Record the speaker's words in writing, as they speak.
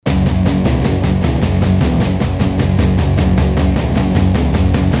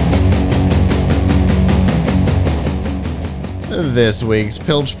This week's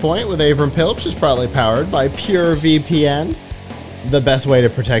Pilch Point with Avram Pilch is proudly powered by PureVPN. The best way to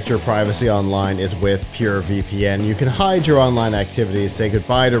protect your privacy online is with PureVPN. You can hide your online activities, say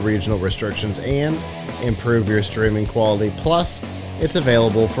goodbye to regional restrictions, and improve your streaming quality. Plus, it's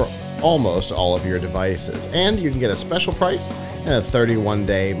available for almost all of your devices. And you can get a special price and a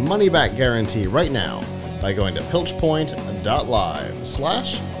 31-day money-back guarantee right now by going to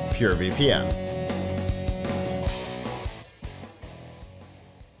pilchpoint.live/PureVPN.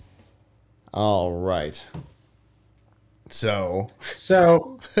 All right. So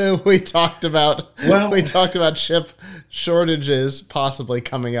we talked about chip shortages possibly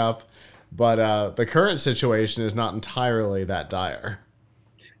coming up, but the current situation is not entirely that dire.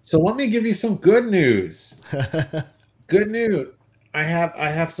 So let me give you some good news. Good news. I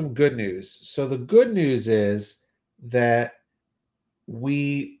have some good news. So the good news is that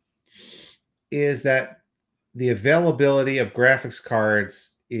the availability of graphics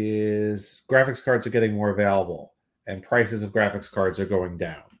cards are getting more available, and prices of graphics cards are going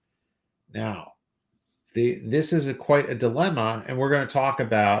down. Now, this is quite a dilemma, and we're going to talk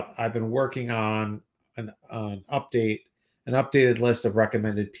about. I've been working on an updated list of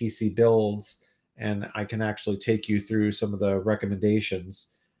recommended PC builds, and I can actually take you through some of the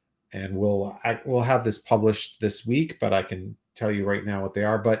recommendations. And we'll have this published this week, but I can tell you right now what they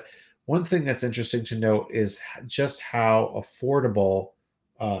are. But one thing that's interesting to note is just how affordable.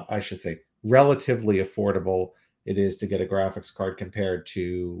 I should say relatively affordable it is to get a graphics card compared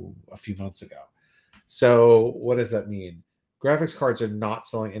to a few months ago. So what does that mean? Graphics cards are not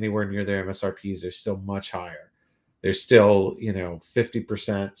selling anywhere near their MSRPs. They're still much higher. They're still, 50%,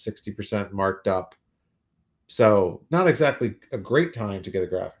 60% marked up. So not exactly a great time to get a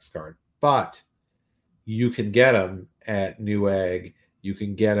graphics card, but you can get them at Newegg. You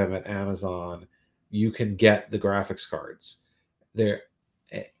can get them at Amazon. You can get the graphics cards.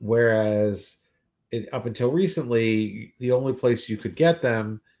 Whereas up until recently, the only place you could get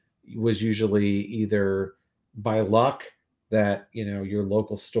them was usually either by luck that your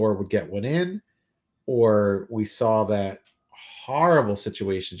local store would get one in, or we saw that horrible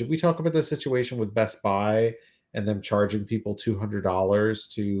situation. Did we talk about the situation with Best Buy and them charging people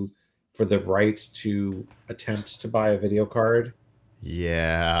 $200 for the right to attempt to buy a video card?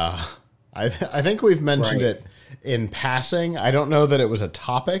 Yeah, I think we've mentioned it in passing. I don't know that it was a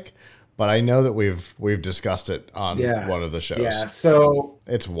topic, but I know that we've discussed it on one of the shows. Yeah, so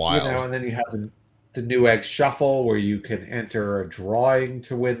it's wild. And then you have the Newegg Shuffle, where you can enter a drawing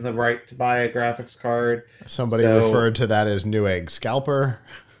to win the right to buy a graphics card. Somebody referred to that as Newegg Scalper.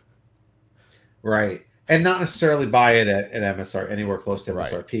 Right. And not necessarily buy it at MSR anywhere close to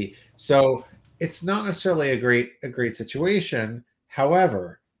MSRP. Right. So it's not necessarily a great situation.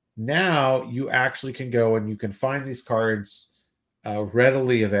 However, now you actually can go and you can find these cards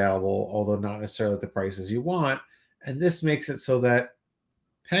readily available, although not necessarily at the prices you want. And this makes it so that,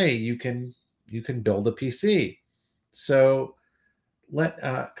 hey, you can build a PC. So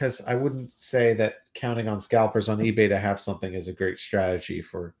because I wouldn't say that counting on scalpers on eBay to have something is a great strategy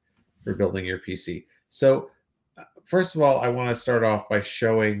for building your PC. So first of all, I want to start off by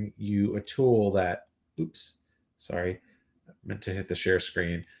showing you a tool that, I meant to hit the share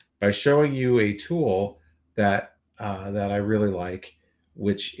screen, by showing you a tool that I really like,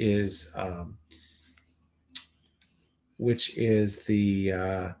 which is the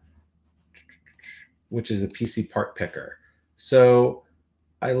PC Part Picker. So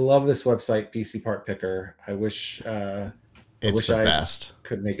I love this website, PC Part Picker. I wish I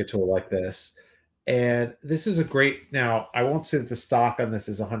could make a tool like this. And this is now I won't say that the stock on this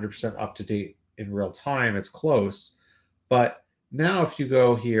is 100% up to date in real time. It's close. But now if you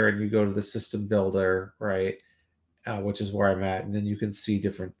go here and you go to the system builder, right, which is where I'm at, and then you can see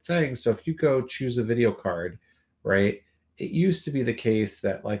different things. So if you go choose a video card, right, it used to be the case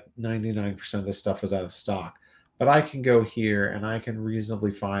that like 99% of the stuff was out of stock. But I can go here and I can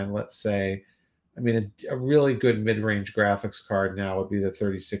reasonably find, let's say, a really good mid-range graphics card now would be the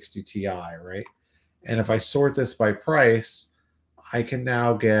 3060 Ti, right? And if I sort this by price, I can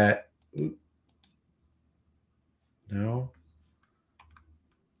now get... No.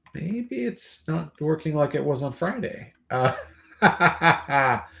 Maybe it's not working like it was on Friday. What if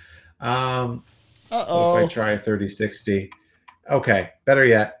I try a 3060? Okay, better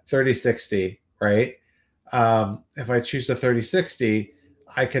yet, 3060, right? If I choose a 3060,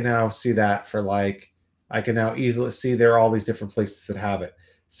 I can now see that I can now easily see there are all these different places that have it.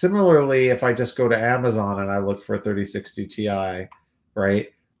 Similarly, if I just go to Amazon and I look for a 3060 Ti, right,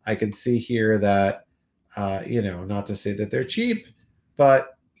 I can see here that, not to say that they're cheap,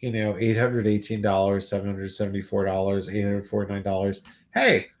 but $818, $774, $849.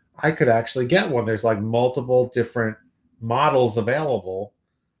 Hey, I could actually get one. There's like multiple different models available,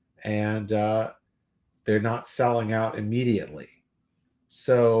 and they're not selling out immediately.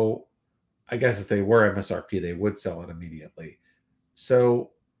 So I guess if they were MSRP, they would sell it immediately.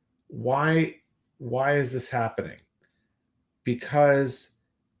 So why why is this happening? Because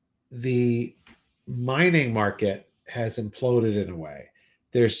the mining market has imploded in a way.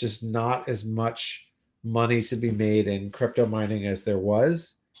 There's just not as much money to be made in crypto mining as there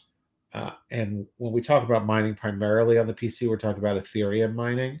was. And when we talk about mining primarily on the PC, we're talking about Ethereum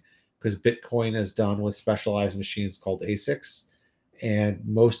mining because Bitcoin is done with specialized machines called ASICs. And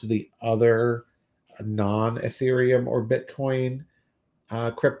most of the other non Ethereum or Bitcoin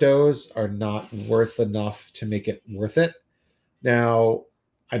cryptos are not worth enough to make it worth it. Now,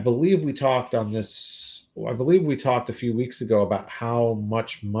 I believe we talked on this. I believe we talked a few weeks ago about how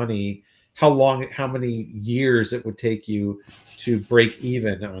much money, how many years it would take you to break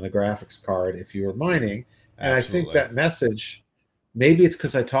even on a graphics card if you were mining. And I think Absolutely. that message, maybe it's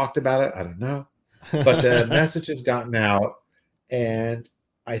because I talked about it. I don't know. But the message has gotten out. And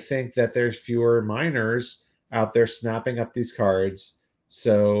I think that there's fewer miners out there snapping up these cards.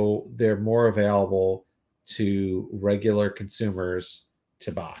 So they're more available to regular consumers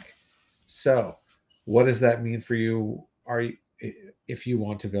to buy. So, what does that mean for you? Are you, if you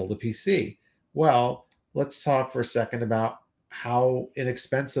want to build a PC? Well, let's talk for a second about how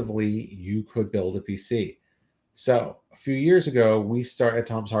inexpensively you could build a PC. So, a few years ago, we started at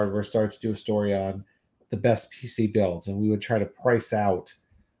Tom's Hardware started to do a story on the best PC builds, and we would try to price out.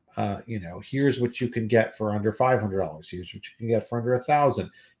 Here's what you can get for under $500. Here's what you can get for under 1,000.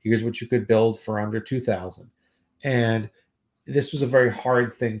 Here's what you could build for under 2,000. And this was a very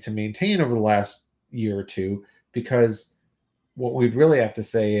hard thing to maintain over the last year or two because what we'd really have to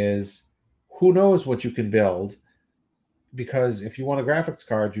say is who knows what you can build, because if you want a graphics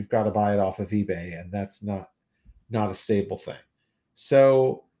card you've got to buy it off of eBay, and that's not a stable thing.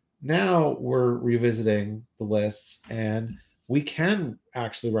 So now we're revisiting the lists, and we can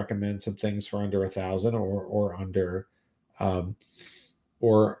actually recommend some things for under 1,000 or under under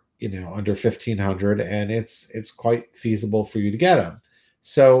 1,500, and it's quite feasible for you to get them.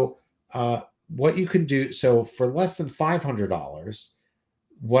 So what you can do, so for less than $500,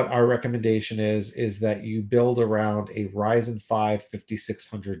 what our recommendation is that you build around a Ryzen 5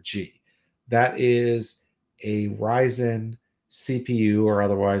 5600G. That is a Ryzen CPU, or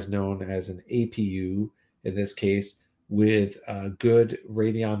otherwise known as an APU in this case, with good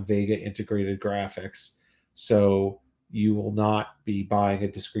Radeon Vega integrated graphics. So you will not be buying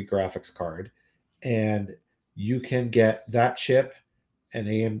a discrete graphics card. And you can get that chip, a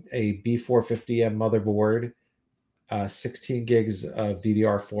B450M motherboard, 16 gigs of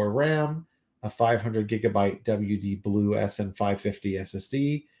DDR4 RAM, a 500 gigabyte WD Blue SN550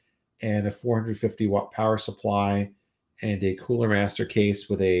 SSD, and a 450 watt power supply, and a Cooler Master case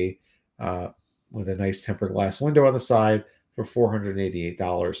with a nice tempered glass window on the side for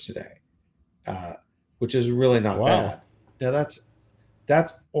 $488 today, which is really not Wow. bad. Now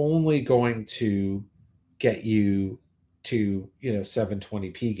that's only going to get you to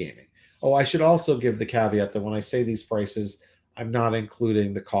 720p gaming. Oh, I should also give the caveat that when I say these prices, I'm not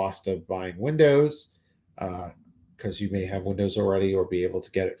including the cost of buying Windows, because you may have Windows already or be able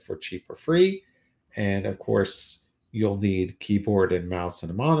to get it for cheap or free. And of course, you'll need keyboard and mouse and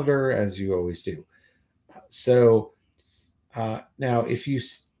a monitor, as you always do. So now,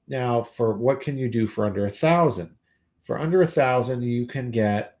 for what can you do for under 1,000? For under 1,000, you can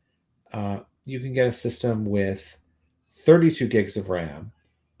get a system with 32 gigs of RAM,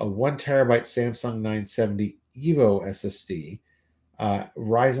 a 1 terabyte Samsung 970 Evo SSD,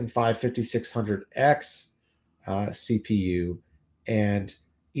 Ryzen 5 5600X CPU, and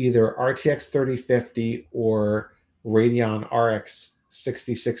either RTX 3050 or Radeon RX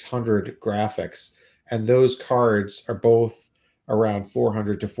 6600 graphics. And those cards are both around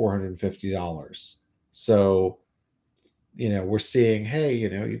 $400 to $450. So, we're seeing, hey,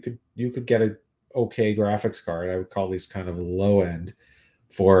 you could get a okay graphics card. I would call these kind of low end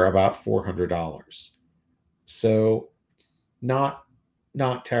for about $400. So not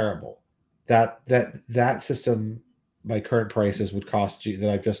terrible. That system by current prices would cost you, that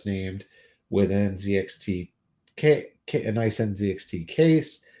I've just named, with an NZXT a nice NZXT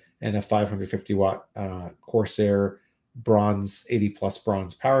case and a 550 watt Corsair bronze 80 plus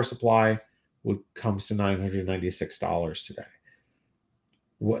bronze power supply, comes to $996 today.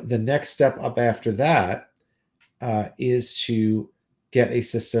 What the next step up after that is to get a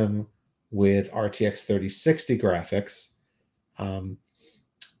system with RTX 3060 graphics,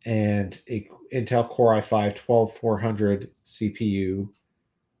 and a Intel Core i5 12400 CPU,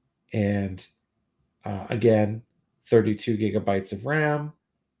 and again, 32 gigabytes of RAM,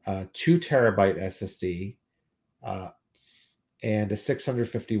 2 terabyte SSD, uh, and a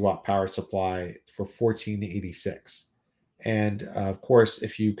 650-watt power supply for 1486. And of course,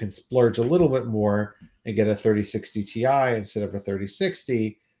 if you can splurge a little bit more and get a 3060 Ti instead of a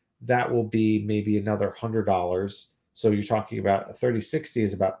 3060, that will be maybe another $100. So you're talking about a 3060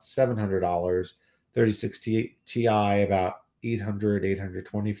 is about $700, 3060 Ti about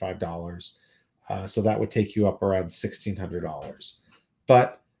 $825. So that would take you up around $1,600,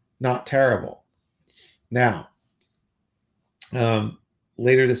 but not terrible. Now,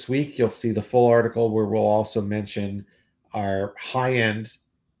 later this week, you'll see the full article where we'll also mention our high end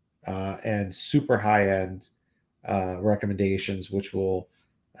and super high end recommendations, which would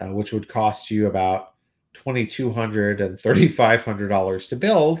cost you about $2,200 and $3,500 to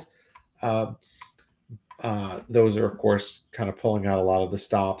build. Those are, of course, kind of pulling out a lot of the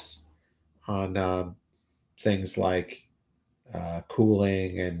stops on things like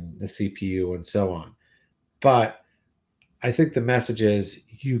cooling and the CPU and so on. But I think the message is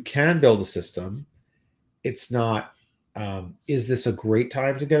you can build a system. It's not, is this a great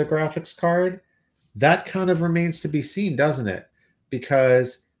time to get a graphics card? That kind of remains to be seen, doesn't it?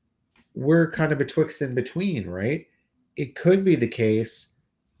 Because we're kind of betwixt and between, right? It could be the case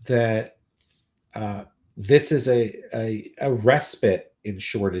that this is a respite in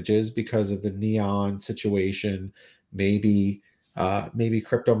shortages because of the neon situation. Maybe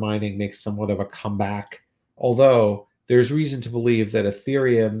crypto mining makes somewhat of a comeback, although there's reason to believe that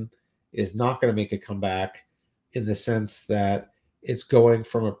Ethereum is not going to make a comeback in the sense that it's going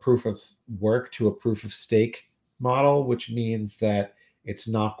from a proof of work to a proof of stake model, which means that it's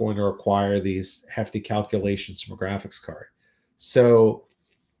not going to require these hefty calculations from a graphics card. So,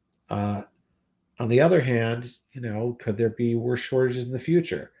 on the other hand, could there be worse shortages in the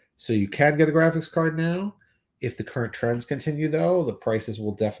future? So you can get a graphics card now. If the current trends continue, though, the prices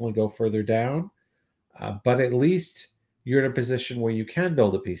will definitely go further down. But at least you're in a position where you can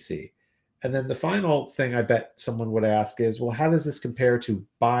build a PC. And then the final thing I bet someone would ask is, well, how does this compare to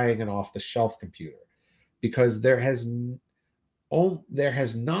buying an off-the-shelf computer? Because there has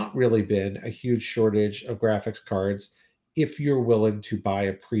not really been a huge shortage of graphics cards if you're willing to buy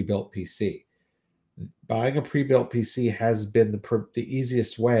a pre-built PC. Buying a pre-built PC has been the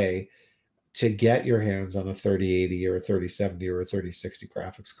easiest way to get your hands on a 3080 or a 3070 or a 3060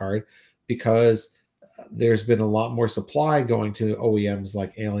 graphics card, because there's been a lot more supply going to OEMs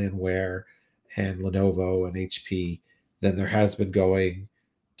like Alienware and Lenovo and HP than there has been going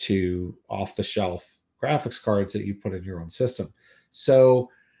to off-the-shelf graphics cards that you put in your own system. So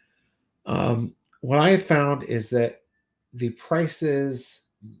what I have found is that the prices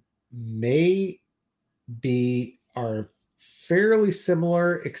are fairly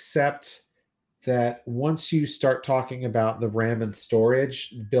similar, except that once you start talking about the RAM and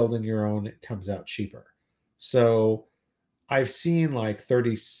storage, building your own, it comes out cheaper. So I've seen like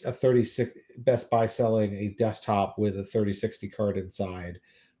 36 Best Buy selling a desktop with a 3060 card inside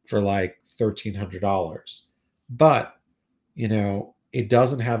for like $1,300. But, it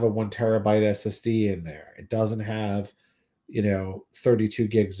doesn't have a 1 terabyte SSD in there. It doesn't have, 32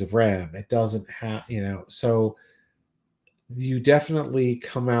 gigs of RAM. It doesn't have, so you definitely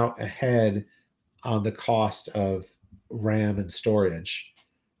come out ahead on the cost of RAM and storage,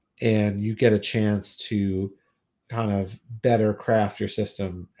 and you get a chance to kind of better craft your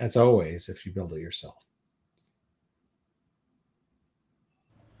system, as always, if you build it yourself.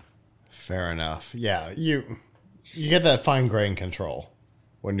 Fair enough. Yeah, you get that fine grain control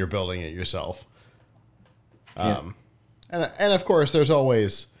when you're building it yourself. Yeah. And of course, there's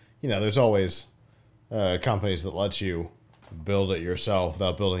always companies that let you build it yourself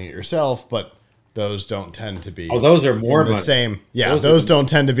without building it yourself, but those don't tend to be. Oh, those are more in the money. Same. Yeah, those don't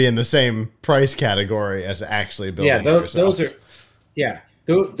tend to be in the same price category as actually building it yourself.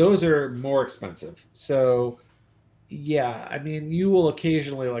 Those are more expensive. So, yeah, I mean, you will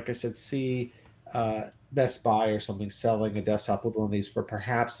occasionally, like I said, see Best Buy or something selling a desktop with one of these for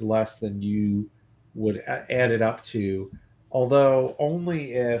perhaps less than you would add it up to, although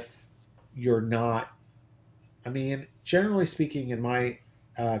only if you're not. I mean, generally speaking, in my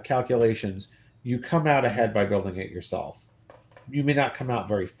calculations, you come out ahead by building it yourself. You may not come out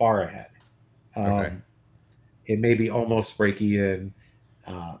very far ahead. Okay. It may be almost break even.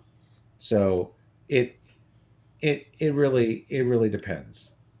 So it really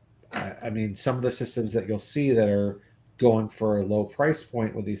depends. I mean, some of the systems that you'll see that are going for a low price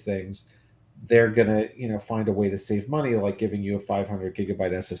point with these things, they're gonna find a way to save money, like giving you a 500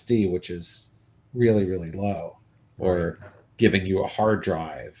 gigabyte SSD, which is really really low, Right. or giving you a hard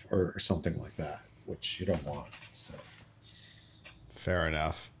drive or something like that, which you don't want. So Fair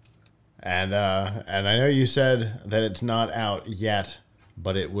enough. And I know you said that it's not out yet,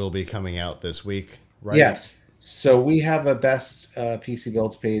 but it will be coming out this week, right? yes, so we have a best PC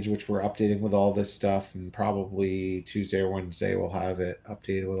builds page, which we're updating with all this stuff, and probably Tuesday or Wednesday we'll have it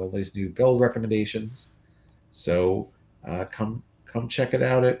updated with all these new build recommendations. So come check it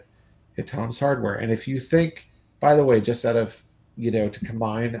out at Tom's Hardware. And if you think, by the way, just out of to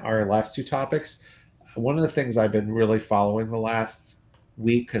combine our last two topics, one of the things I've been really following the last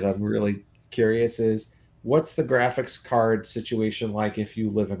week because I'm really curious is what's the graphics card situation like if you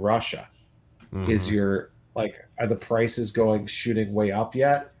live in Russia? Is Mm-hmm. your like are the prices going shooting way up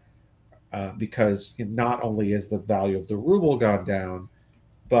yet? Because not only is the value of the ruble gone down,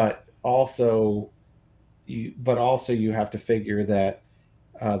 but also you have to figure that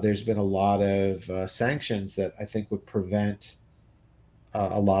there's been a lot of sanctions that I think would prevent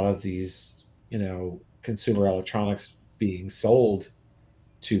a lot of these, consumer electronics being sold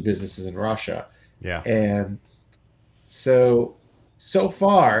to businesses in Russia. Yeah. And so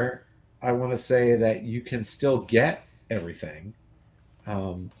far, I want to say that you can still get everything.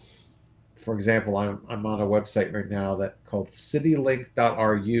 Um, for example, I'm on a website right now that called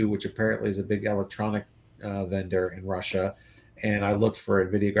citylink.ru, which apparently is a big electronic vendor in Russia. And I looked for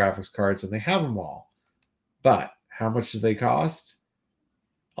NVIDIA graphics cards, and they have them all. But how much do they cost?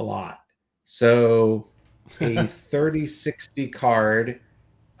 A lot. So a 3060 card,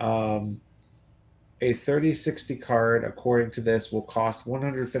 um, according to this, will cost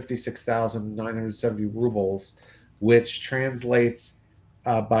 156,970 rubles, which translates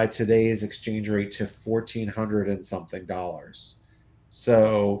by today's exchange rate to 1,400 and something dollars.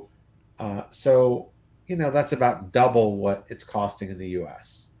 So, that's about double what it's costing in the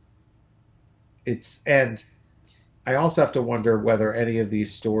U.S. And I also have to wonder whether any of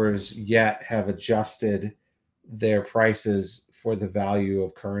these stores yet have adjusted their prices for the value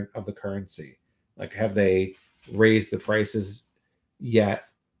of the currency. Like, have they raised the prices yet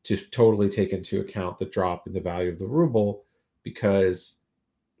to totally take into account the drop in the value of the ruble? Because,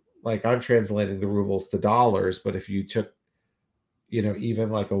 like, I'm translating the rubles to dollars, but if you took, even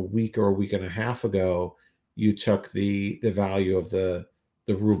like a week or a week and a half ago, you took the value of the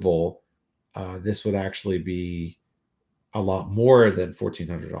ruble, this would actually be a lot more than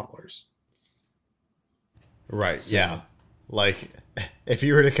 $1,400. Right. Yeah. So Like, if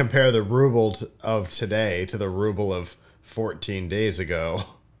you were to compare the ruble of today to the ruble of 14 days ago.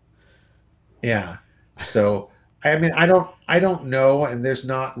 yeah, so I mean, I don't know, and there's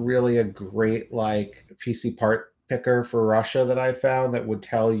not really a great like PC part picker for Russia that I found that would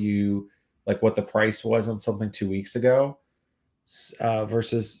tell you like what the price was on something 2 weeks ago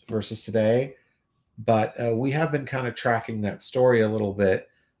versus today. But we have been kind of tracking that story a little bit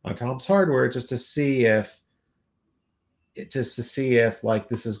on Tom's Hardware just to see if like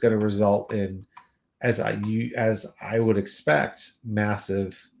this is going to result in as I would expect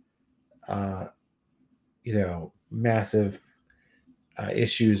uh, massive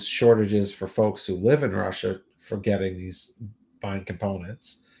issues, shortages for folks who live in Russia for getting these buying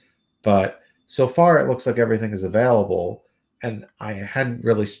components. But so far, it looks like everything is available, and I hadn't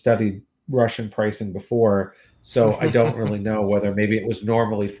really studied Russian pricing before, so I don't really know whether maybe it was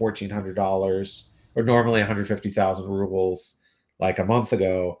normally $1,400 or normally 150,000 rubles like a month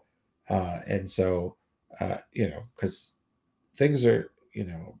ago, and so because things are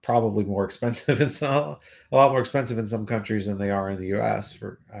probably more expensive in some a lot more expensive in some countries than they are in the U.S.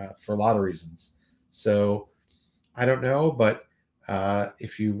 For a lot of reasons. So I don't know, but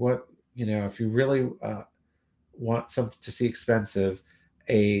if you want, if you really want something to see expensive,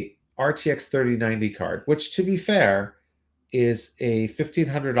 a RTX 3090 card, which to be fair is a $1,500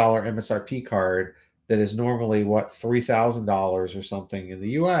 MSRP card that is normally what $3,000 or something in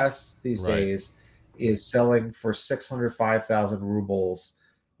the U.S. these Right. days, is selling for 605,000 rubles,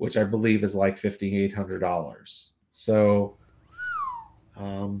 which I believe is like $5,800.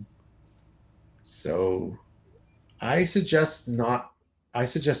 Um, so I suggest not. I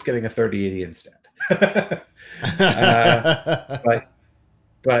suggest getting a 3080 instead. uh, but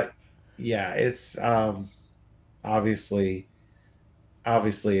but yeah, it's obviously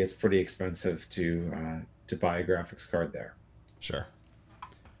obviously it's pretty expensive to buy a graphics card there. Sure.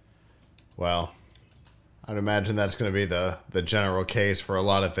 Well, I'd imagine that's going to be the general case for a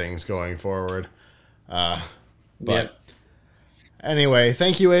lot of things going forward. Uh, Yep. but anyway,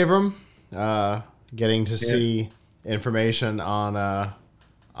 thank you, Avram. Getting to Yeah. see information on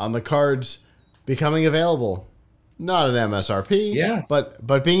the cards becoming available, not at MSRP, Yeah.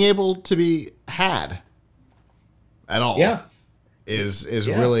 but being able to be had at all, Yeah. is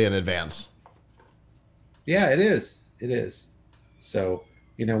Yeah. really an advance. Yeah, it is. It is. So,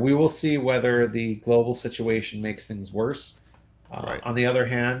 we will see whether the global situation makes things worse. Right. On the other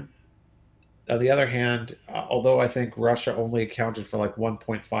hand, although I think Russia only accounted for like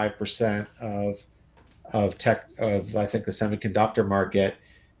 1.5% of I think the semiconductor market,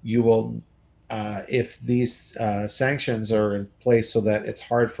 you will if these sanctions are in place so that it's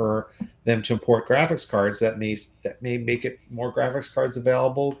hard for them to import graphics cards, that may make it more graphics cards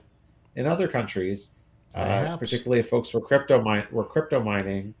available in other countries, Perhaps. particularly if folks were crypto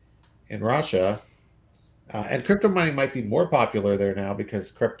mining in Russia, and crypto mining might be more popular there now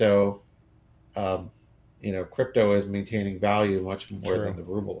because um, crypto is maintaining value much more True. than the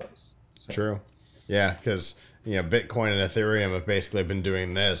ruble is. So. True. Yeah, because Bitcoin and Ethereum have basically been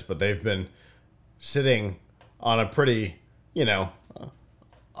doing this, but they've been sitting on a pretty,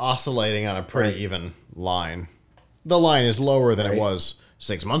 oscillating on a pretty even line. The line is lower than it was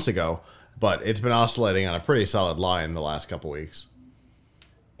 6 months ago, but it's been oscillating on a pretty solid line the last couple weeks.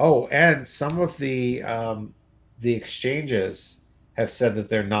 Oh, and some of the exchanges have said that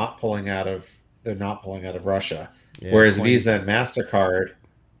they're not pulling out of Russia, whereas Visa and MasterCard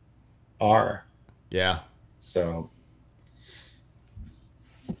are. Yeah. So.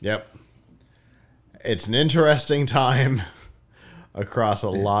 Yep. It's an interesting time across a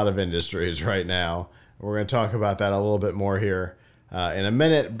lot of industries right now. We're going to talk about that a little bit more here in a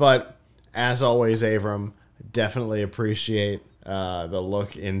minute. But as always, Avram, definitely appreciate the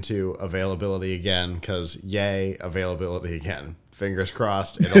look into availability again, because yay, availability again. Fingers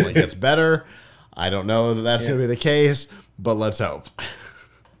crossed it only gets better. I don't know that that's going to be the case, but let's hope.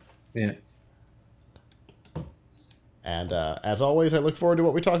 Yeah. And as always, I look forward to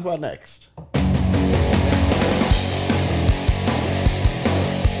what we talk about next.